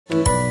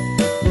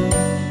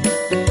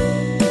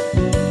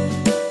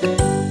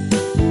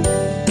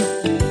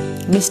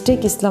Mistake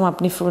ইসলাম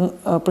আপনি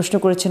প্রশ্ন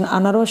করেছেন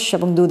আনারস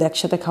এবং দুধ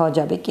একসাথে খাওয়া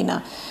যাবে কি না।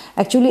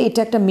 অ্যাকচুয়ালি এটা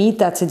একটা মিথ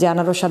আছে যে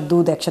আনারস আর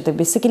দুধ একসাথে,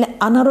 বেসিক্যালি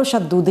আনারস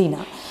আর দুধই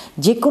না,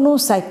 যে কোনো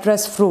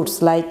সাইট্রাস ফ্রুটস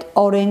লাইক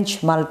অরেঞ্জ,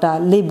 মাল্টা,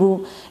 লেবু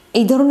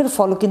এই ধরনের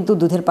ফলও কিন্তু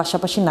দুধের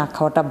পাশাপাশি না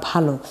খাওয়াটা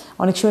ভালো।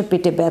 অনেক সময়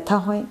পেটে ব্যথা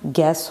হয়,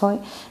 গ্যাস হয়,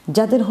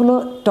 যাদের হলো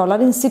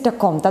টলারেন্সিটা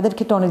কম তাদের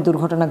ক্ষেত্রে অনেক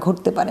দুর্ঘটনা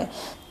ঘটতে পারে।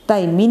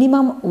 তাই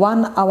মিনিমাম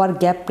 1 আওয়ার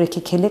গ্যাপ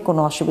রেখে খেলে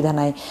কোনো অসুবিধা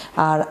নাই।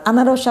 আর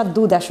আনারস আর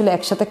দুধ আসলে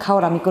একসাথে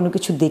খাওয়ার আমি কোনো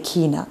কিছু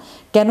দেখি না।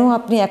 কেন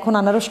আপনি এখন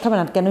আনারস খাবেন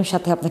আর কেন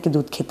সাথে আপনাকে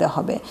দুধ খেতে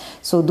হবে?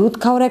 সো দুধ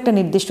খাওয়ার একটা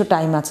নির্দিষ্ট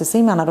টাইম আছে,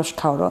 সেম আনারস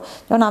খাওয়ারও।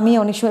 যেমন আমি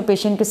অনেক সময়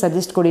পেশেন্টকে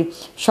সাজেস্ট করি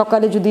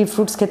সকালে যদি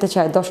ফ্রুটস খেতে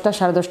চায় 10টা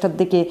সাড়ে 10টার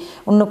দিকে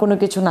অন্য কোনো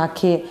কিছু না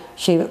খেয়ে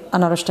সে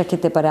আনারসটা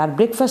খেতে পারে। আর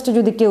ব্রেকফাস্টে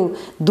যদি কেউ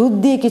দুধ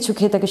দিয়ে কিছু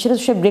খেয়ে থাকে সেটা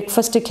সে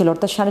ব্রেকফাস্টে খেলো,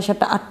 অর্থাৎ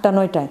 7:30, 8টা,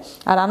 9টায়।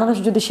 আর আনারস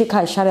যদি সে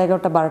খায়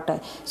 11:30, 12টায়।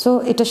 সো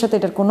এটার সাথে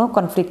এটার কোনো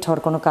কনফ্লিক্ট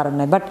হওয়ার কোনো কারণ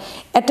নাই। বাট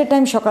অ্যাট এ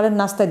টাইম সকালের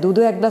নাস্তায়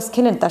দুধও 1 গ্লাস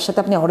খেলেন, তার সাথে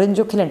আপনি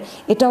অরেঞ্জও খেলেন,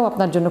 এটাও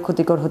আপনার জন্য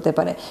ক্ষতিকর হতে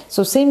পারে।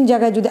 সো সেম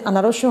জায়গায় যদি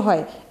আনারসও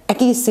হয়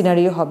একই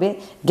সিনারিও হবে,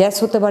 গ্যাস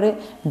হতে পারে,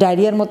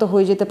 ডায়রিয়ার মতো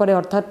হয়ে যেতে পারে,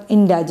 অর্থাৎ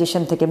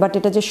ইনডাইজেশন থেকে। বাট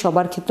এটা যে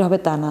সবার ক্ষেত্রে হবে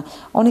তা না,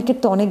 অনেকের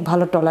তো অনেক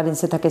ভালো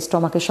টলারেন্সে থাকে,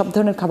 স্টমাকে সব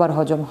ধরনের খাবার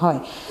হজম হয়।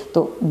 তো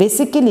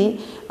বেসিক্যালি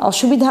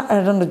অসুবিধা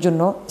এড়ানোর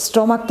জন্য,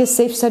 স্টমাককে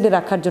সেফ সাইডে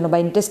রাখার জন্য বা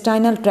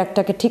ইন্টেস্টাইনাল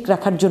ট্র্যাকটাকে ঠিক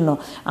রাখার জন্য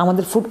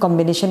আমাদের ফুড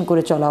কম্বিনেশন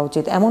করে চলা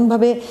উচিত,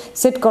 এমনভাবে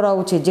সেট করা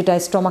উচিত যেটা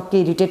স্টমাককে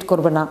ইরিটেট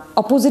করবে না।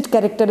 অপোজিট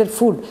ক্যারেক্টারের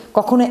ফুড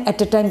কখনো অ্যাট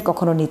এ টাইম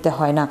কখনো নিতে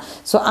হয় না।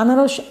 সো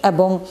আনারস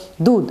এবং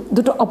দুধ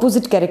দুটো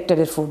অপোজিট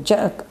ক্যারেক্টারের ফুড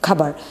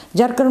খাবার,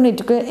 যার কারণে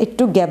এটাকে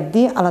একটু গ্যাপ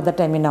দিয়ে আলাদা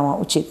টাইমে নেওয়া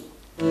উচিত।